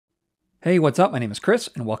Hey, what's up? My name is Chris,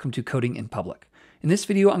 and welcome to Coding in Public. In this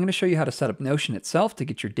video, I'm going to show you how to set up Notion itself to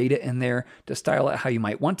get your data in there, to style it how you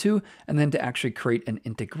might want to, and then to actually create an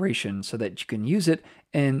integration so that you can use it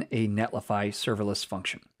in a Netlify serverless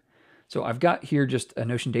function. So I've got here just a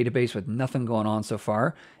Notion database with nothing going on so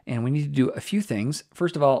far, and we need to do a few things.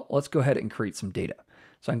 First of all, let's go ahead and create some data.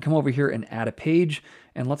 So I can come over here and add a page,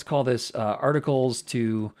 and let's call this articles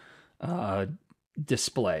to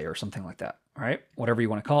display or something like that. All right, whatever you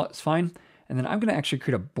want to call it is fine. And then I'm going to actually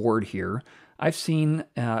create a board here. I've seen,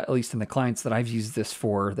 at least in the clients that I've used this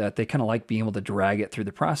for, that they kind of like being able to drag it through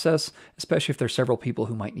the process, especially if there's several people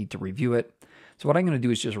who might need to review it. So what I'm going to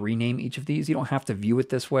do is just rename each of these. You don't have to view it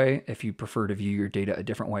this way if you prefer to view your data a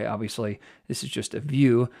different way. Obviously, this is just a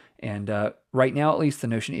view. And right now, at least, the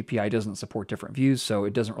Notion API doesn't support different views, so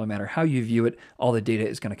it doesn't really matter how you view it. All the data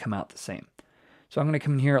is going to come out the same. So I'm going to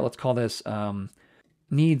come in here. Let's call this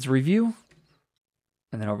needs review.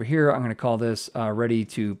 And then over here, I'm going to call this ready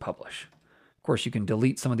to publish. Of course, you can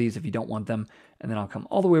delete some of these if you don't want them. And then I'll come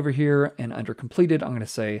all the way over here, and under completed, I'm going to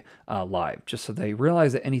say live, just so they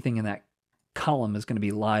realize that anything in that column is going to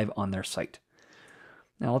be live on their site.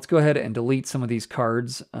 Now let's go ahead and delete some of these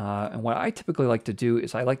cards. And what I typically like to do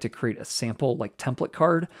is I like to create a sample like template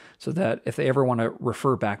card so that if they ever want to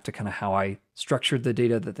refer back to kind of how I structured the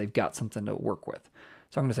data, that they've got something to work with.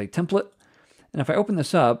 So I'm going to say template. And if I open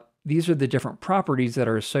this up, these are the different properties that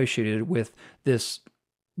are associated with this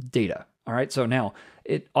data. All right, so now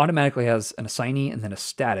it automatically has an assignee and then a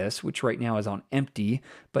status, which right now is on empty.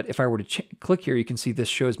 But if I were to click here, you can see this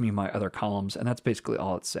shows me my other columns, and that's basically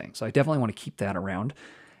all it's saying. So I definitely want to keep that around.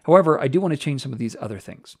 However, I do want to change some of these other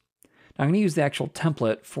things. Now I'm going to use the actual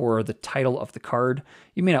template for the title of the card.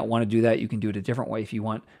 You may not want to do that. You can do it a different way if you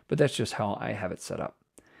want, but that's just how I have it set up.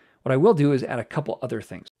 What I will do is add a couple other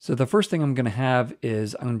things. So the first thing I'm going to have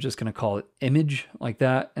is I'm just going to call it image like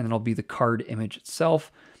that, and it'll be the card image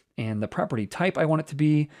itself. And the property type I want it to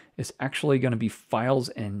be is actually going to be files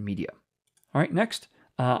and media. All right, next,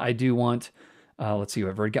 I do want, let's see,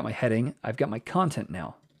 I've already got my heading. I've got my content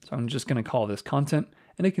now. So I'm just going to call this content,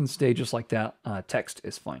 and it can stay just like that. Text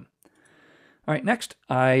is fine. All right, next,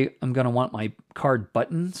 I am going to want my card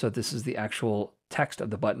button. So this is the actual text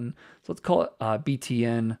of the button. So let's call it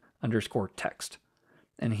btn_text.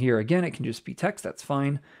 And here again, it can just be text, that's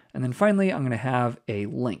fine. And then finally, I'm going to have a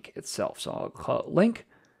link itself. So I'll call it link.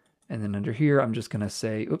 And then under here, I'm just going to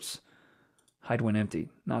say, oops, hide when empty,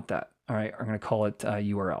 not that. All right, I'm going to call it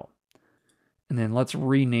URL. And then let's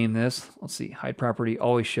rename this. Let's see, hide property,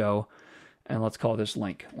 always show. And let's call this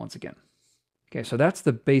link once again. Okay, so that's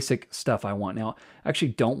the basic stuff I want. Now, I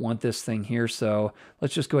actually don't want this thing here, so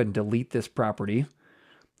let's just go ahead and delete this property.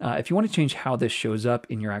 If you want to change how this shows up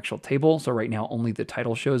in your actual table, so right now only the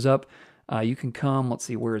title shows up, you can come, let's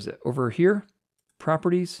see, where is it? Over here,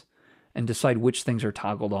 properties, and decide which things are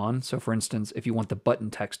toggled on. So for instance, if you want the button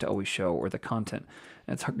text to always show or the content,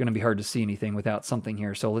 it's going to be hard to see anything without something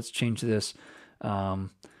here. So let's change this.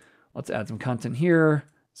 Let's add some content here,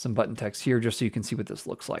 some button text here, just so you can see what this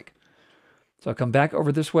looks like. So I'll come back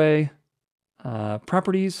over this way,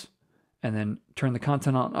 properties, and then turn the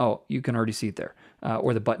content on. Oh, you can already see it there.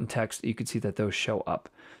 Or the button text, you can see that those show up.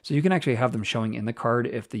 So you can actually have them showing in the card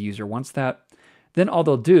if the user wants that. Then all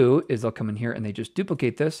they'll do is they'll come in here and they just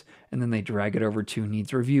duplicate this, and then they drag it over to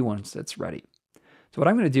needs review once it's ready. So what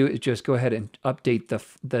I'm going to do is just go ahead and update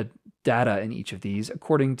the data in each of these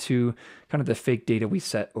according to kind of the fake data we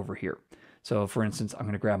set over here. So for instance, I'm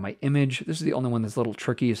going to grab my image. This is the only one that's a little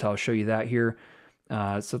tricky, so I'll show you that here.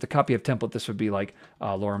 So the copy of template, this would be like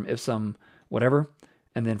lorem ipsum, whatever.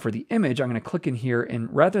 And then for the image, I'm going to click in here,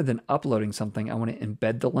 and rather than uploading something, I want to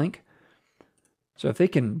embed the link. So if they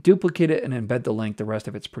can duplicate it and embed the link, the rest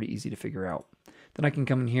of it's pretty easy to figure out. Then I can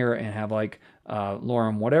come in here and have like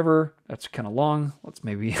lorem whatever. That's kind of long. Let's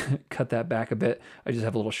maybe cut that back a bit. I just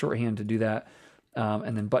have a little shorthand to do that.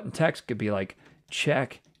 And then button text could be like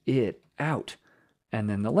check it out. And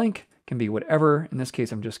then the link can be whatever. In this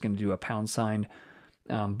case, I'm just going to do a £.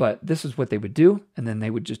 But this is what they would do. And then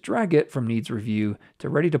they would just drag it from needs review to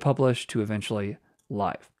ready to publish to eventually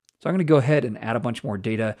live. So I'm going to go ahead and add a bunch more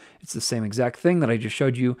data. It's the same exact thing that I just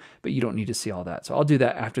showed you, but you don't need to see all that. So I'll do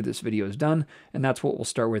that after this video is done, and that's what we'll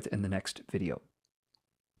start with in the next video.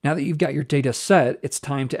 Now that you've got your data set, it's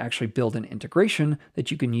time to actually build an integration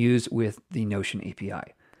that you can use with the Notion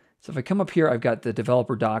API. So if I come up here, I've got the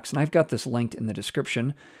developer docs, and I've got this linked in the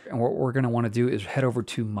description. And what we're going to want to do is head over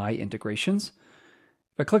to My Integrations.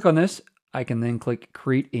 If I click on this, I can then click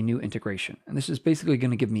Create a New Integration. And this is basically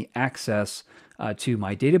going to give me access to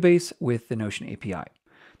my database with the Notion API.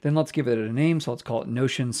 Then let's give it a name. So let's call it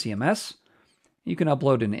Notion CMS. You can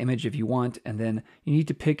upload an image if you want, and then you need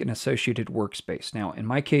to pick an associated workspace. Now, in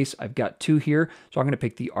my case, I've got 2 here, so I'm going to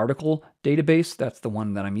pick the article database. That's the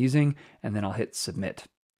one that I'm using, and then I'll hit submit.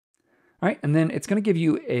 All right, and then it's going to give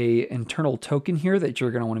you an internal token here that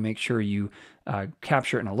you're going to want to make sure you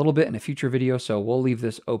capture in a little bit in a future video. So we'll leave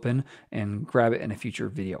this open and grab it in a future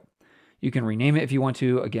video. You can rename it if you want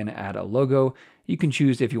to. Again, add a logo. You can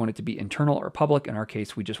choose if you want it to be internal or public. In our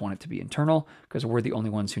case, we just want it to be internal because we're the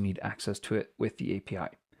only ones who need access to it with the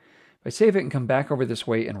API. If I save it and come back over this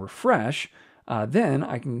way and refresh, then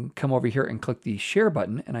I can come over here and click the share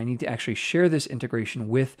button, and I need to actually share this integration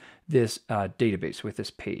with this database, with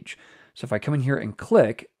this page. So if I come in here and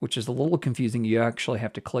click, which is a little confusing, you actually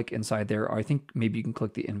have to click inside there, or I think maybe you can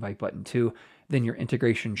click the invite button too, then your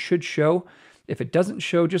integration should show. If it doesn't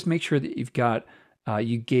show, just make sure that you've got,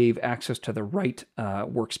 you gave access to the right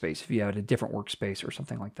workspace, if you had a different workspace or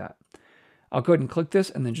something like that. I'll go ahead and click this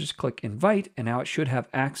and then just click invite, and now it should have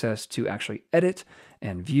access to actually edit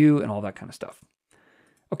and view and all that kind of stuff.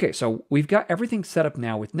 Okay, so we've got everything set up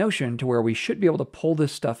now with Notion to where we should be able to pull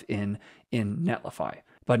this stuff in Netlify.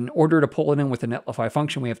 But in order to pull it in with the Netlify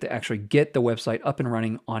function, we have to actually get the website up and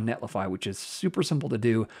running on Netlify, which is super simple to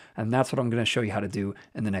do. And that's what I'm going to show you how to do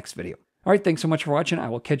in the next video. All right, thanks so much for watching. I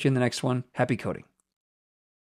will catch you in the next one. Happy coding.